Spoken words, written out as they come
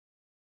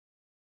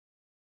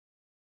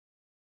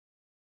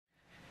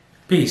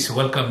Peace.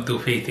 Welcome to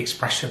Faith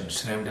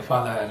Expressions. In the name of the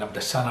Father, and of the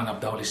Son, and of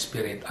the Holy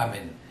Spirit.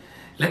 Amen.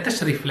 Let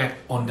us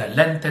reflect on the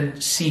Lenten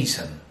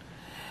season.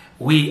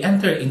 We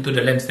enter into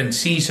the Lenten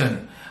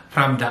season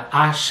from the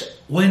Ash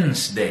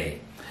Wednesday.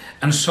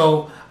 And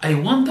so, I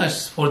want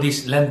us for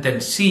this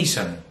Lenten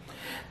season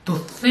to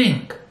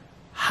think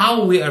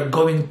how we are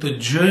going to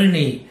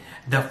journey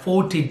the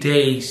 40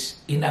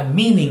 days in a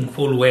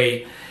meaningful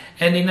way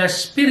and in a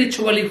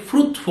spiritually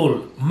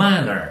fruitful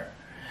manner.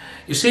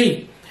 You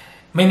see,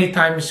 many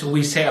times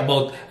we say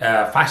about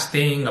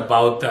fasting,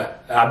 about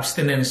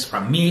abstinence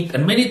from meat,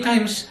 and many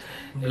times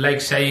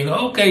like saying,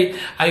 okay,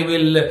 I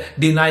will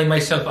deny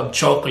myself of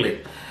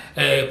chocolate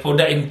for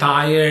the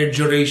entire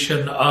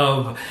duration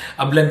of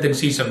Lenten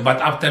season.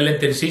 But after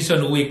Lenten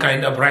season, we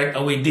kind of right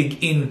away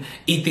dig in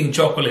eating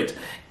chocolate.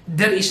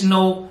 There is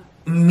no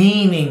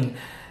meaning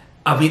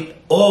of it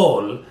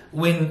all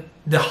when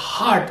the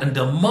heart and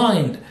the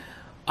mind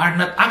are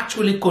not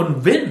actually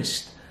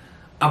convinced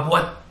of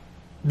what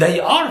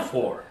they are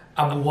for,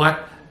 of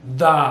what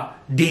the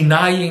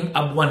denying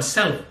of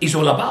oneself is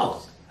all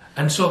about.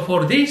 And so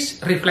for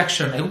this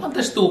reflection, I want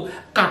us to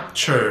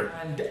capture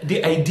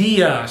the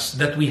ideas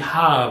that we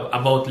have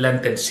about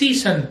Lenten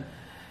season.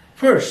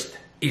 First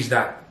is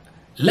that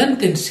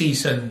Lenten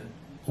season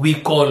we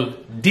call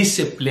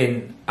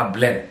discipline of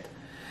Lent.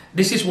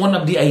 This is one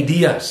of the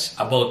ideas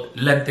about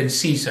Lenten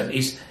season,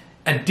 is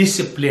a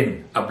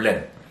discipline of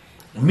Lent.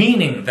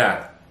 Meaning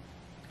that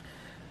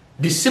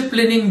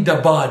disciplining the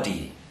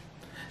body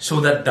so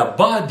that the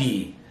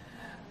body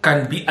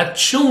can be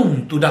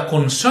attuned to the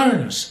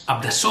concerns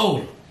of the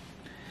soul.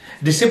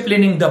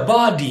 Disciplining the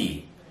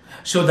body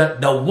so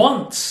that the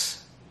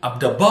wants of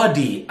the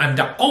body and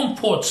the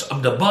comforts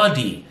of the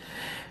body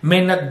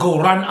may not go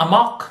run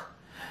amok.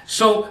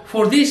 So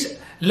for this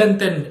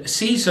Lenten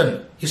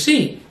season, you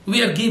see,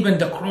 we are given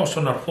the cross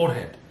on our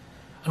forehead.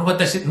 And what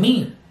does it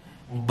mean?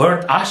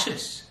 Burnt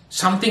ashes.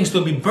 Some things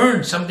to be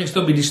burned, some things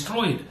to be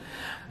destroyed.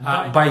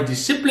 By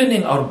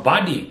disciplining our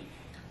body,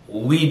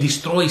 we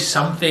destroy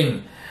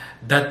something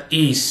that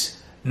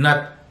is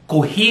not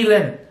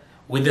coherent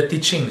with the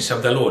teachings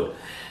of the Lord.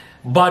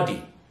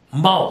 Body,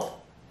 mouth,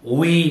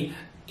 we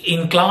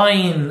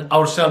incline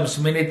ourselves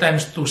many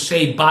times to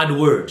say bad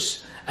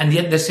words, and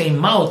yet the same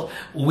mouth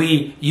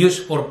we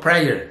use for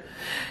prayer.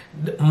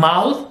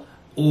 Mouth,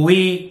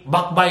 we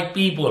backbite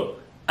people,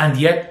 and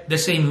yet the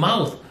same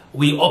mouth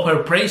we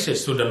offer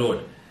praises to the Lord.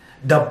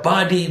 The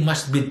body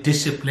must be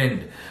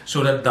disciplined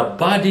so that the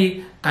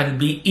body can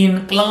be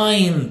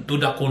inclined to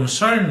the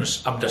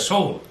concerns of the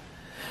soul.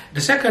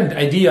 The second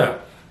idea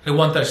I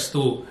want us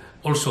to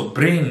also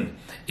bring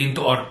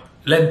into our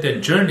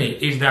Lenten journey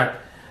is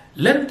that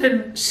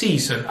Lenten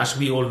season, as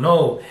we all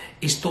know,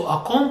 is to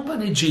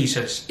accompany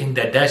Jesus in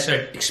the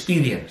desert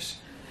experience.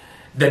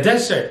 The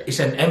desert is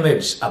an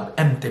image of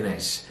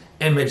emptiness,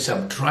 image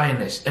of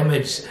dryness,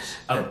 image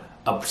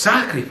of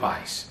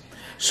sacrifice.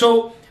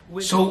 So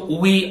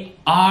we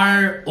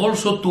are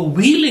also to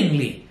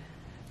willingly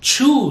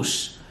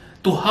choose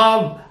to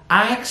have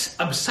acts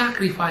of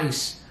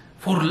sacrifice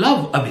for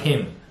love of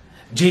Him.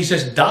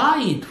 Jesus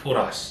died for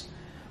us.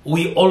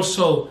 We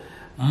also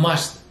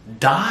must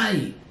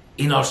die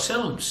in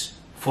ourselves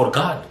for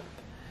God,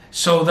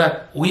 so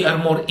that we are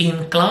more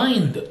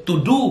inclined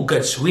to do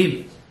God's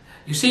will.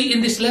 You see,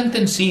 in this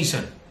Lenten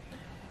season,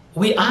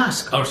 we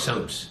ask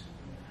ourselves,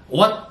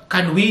 what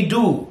can we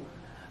do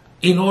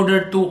in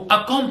order to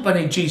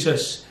accompany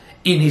Jesus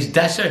in His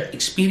desert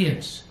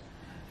experience?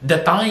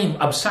 The time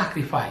of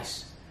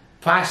sacrifice,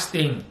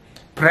 fasting,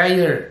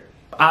 prayer,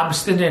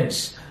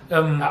 abstinence,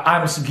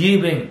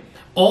 almsgiving,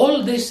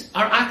 all these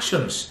are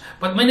actions.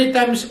 But many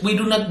times we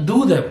do not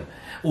do them.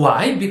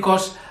 Why?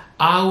 Because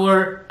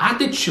our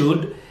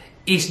attitude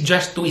is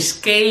just to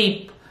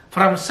escape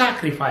from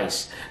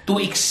sacrifice, to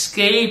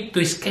escape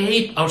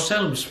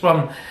ourselves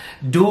from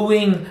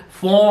doing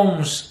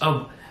forms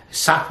of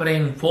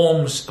suffering,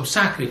 forms of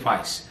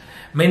sacrifice.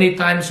 Many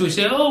times we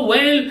say, oh,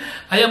 well,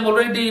 I am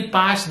already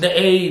past the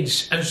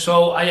age, and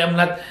so I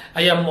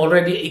am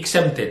already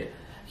exempted.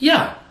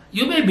 Yeah,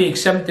 you may be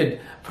exempted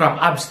from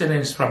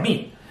abstinence from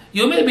meat.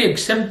 You may be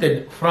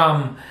exempted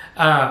from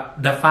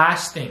the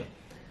fasting.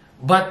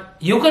 But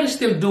you can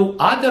still do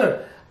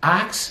other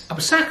acts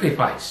of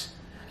sacrifice.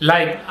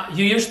 Like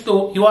you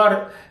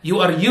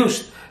are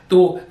used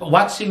to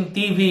watching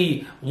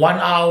TV 1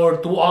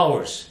 hour, 2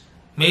 hours.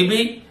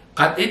 Maybe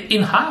cut it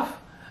in half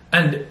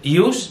and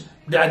use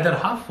the other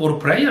half for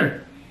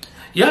prayer.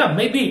 Yeah,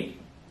 maybe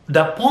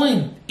the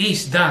point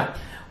is that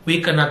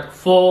we cannot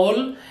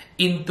fall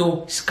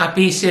into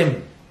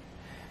escapism.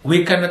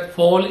 We cannot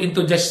fall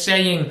into just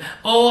saying,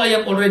 oh, I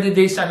am already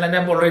this and I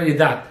am already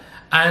that,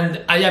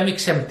 and I am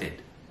exempted.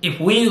 If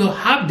we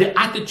have the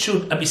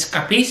attitude of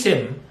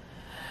escapism,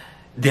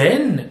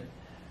 then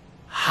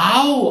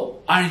how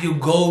are you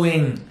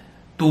going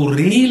to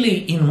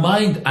really, in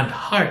mind and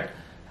heart,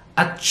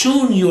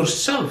 attune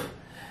yourself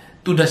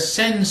to the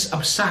sense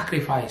of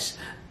sacrifice,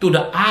 to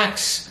the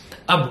acts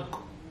of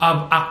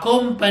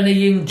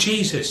accompanying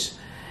Jesus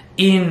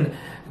in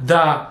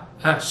the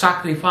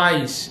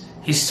sacrifice,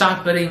 His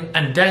suffering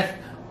and death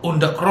on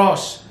the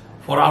cross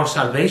for our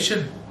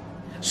salvation.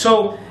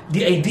 So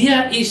the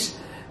idea is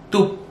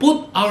to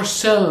put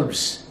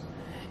ourselves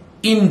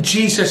in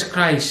Jesus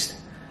Christ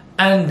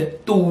and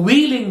to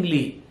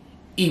willingly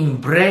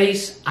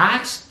embrace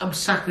acts of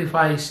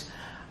sacrifice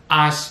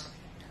as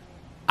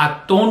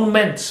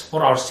atonements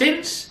for our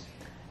sins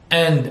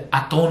and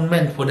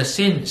atonement for the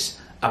sins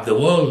of the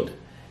world,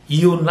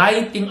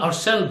 uniting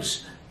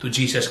ourselves to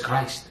Jesus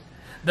Christ.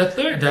 The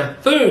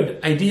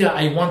third idea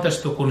I want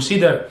us to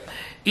consider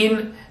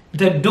in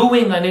the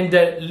doing and in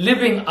the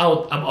living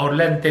out of our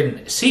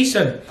Lenten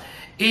season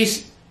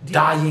is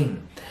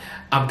dying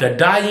of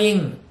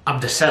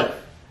the self.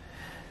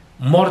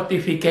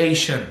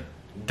 Mortification,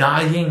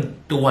 dying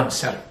to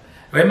oneself.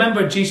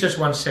 Remember, Jesus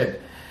once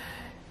said,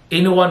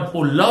 anyone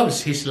who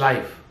loves his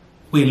life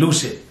will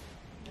lose it.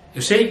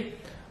 You see,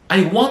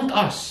 I want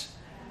us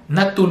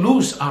not to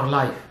lose our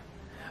life,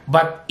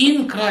 but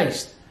in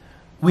Christ,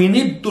 we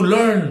need to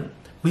learn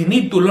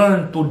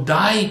to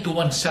die to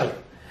oneself,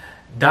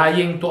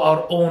 dying to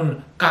our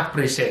own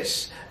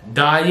caprices,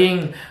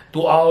 dying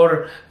to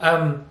our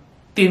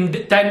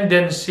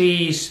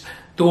tendencies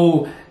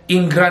to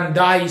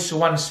aggrandize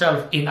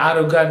oneself in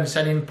arrogance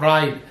and in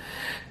pride,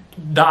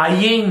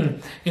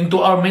 dying into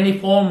our many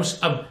forms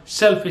of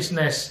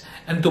selfishness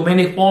and to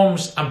many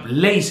forms of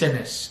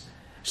laziness,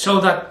 so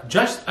that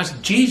just as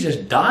Jesus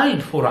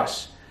died for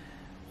us,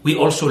 we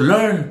also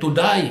learn to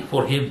die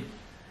for Him.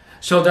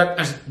 So that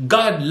as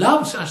God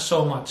loves us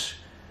so much,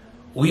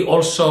 we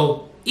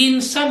also,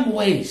 in some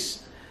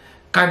ways,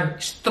 can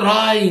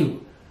strive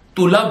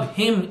to love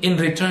Him in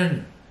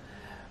return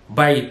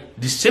by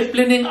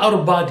disciplining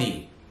our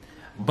body,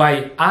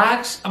 by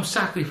acts of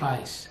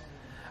sacrifice,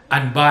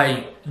 and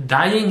by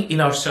dying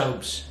in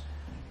ourselves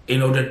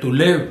in order to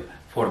live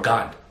for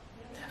God.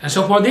 And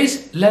so for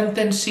this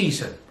Lenten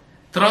season,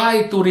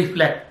 try to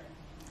reflect,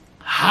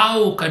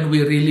 how can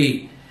we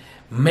really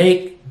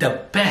make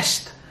the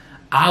best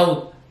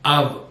out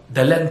of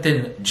the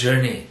Lenten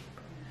journey?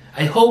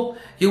 I hope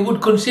you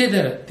would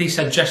consider these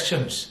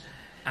suggestions.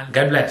 And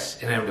God bless.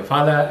 In the name of the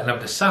Father, and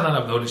of the Son, and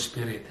of the Holy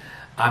Spirit.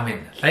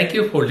 Amen. Thank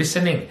you for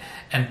listening.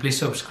 And please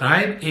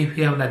subscribe. If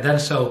you have not done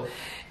so,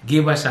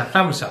 give us a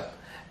thumbs up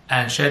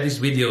and share this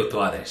video to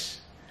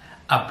others.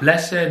 A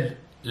blessed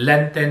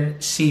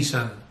Lenten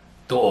season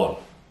to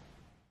all.